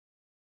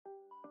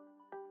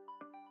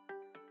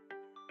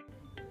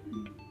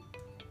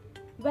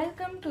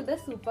Welcome to the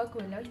Super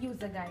Quiller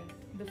user guide.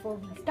 Before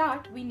we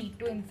start, we need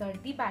to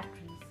insert the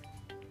batteries.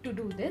 To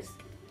do this,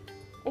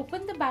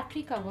 open the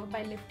battery cover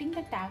by lifting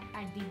the tab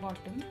at the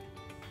bottom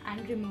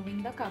and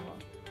removing the cover.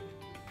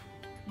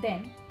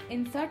 Then,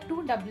 insert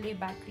two AA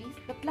batteries,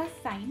 the plus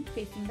sign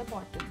facing the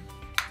bottom.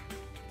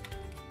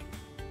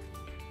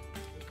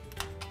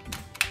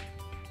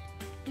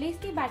 Place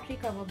the battery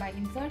cover by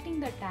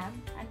inserting the tab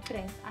and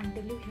press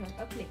until you hear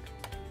a click.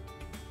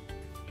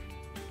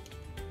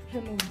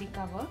 Remove the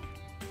cover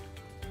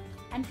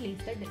and place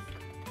the disc.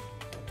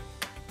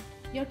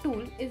 Your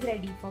tool is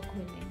ready for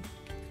quilling.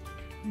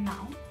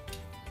 Now,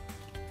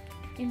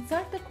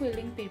 insert the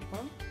quilling paper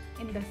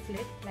in the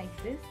slit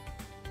like this.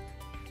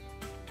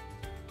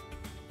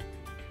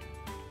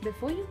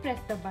 Before you press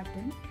the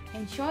button,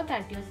 ensure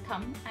that your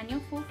thumb and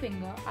your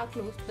forefinger are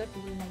close to the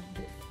tool like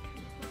this.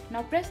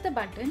 Now press the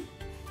button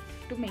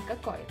to make a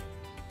coil.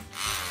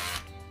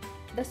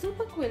 The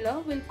Super Quiller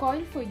will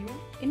coil for you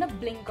in a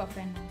blink of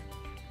an eye.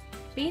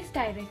 Paste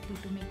directly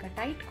to make a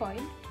tight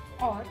coil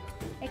or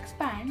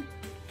expand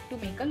to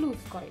make a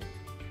loose coil.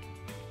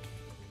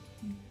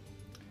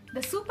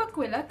 The Super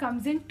Quiller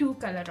comes in two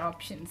color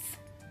options,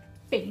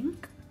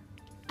 pink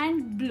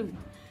and blue.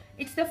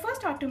 It's the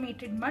first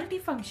automated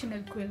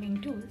multifunctional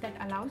quilling tool that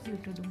allows you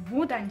to do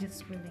more than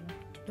just quilling.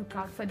 Look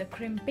out for the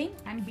crimping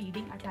and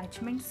beading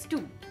attachments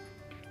too.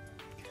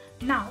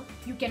 Now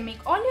you can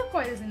make all your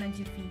coils in a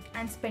jiffy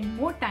and spend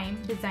more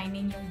time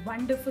designing your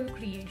wonderful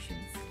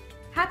creations.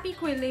 Happy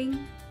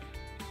quilling!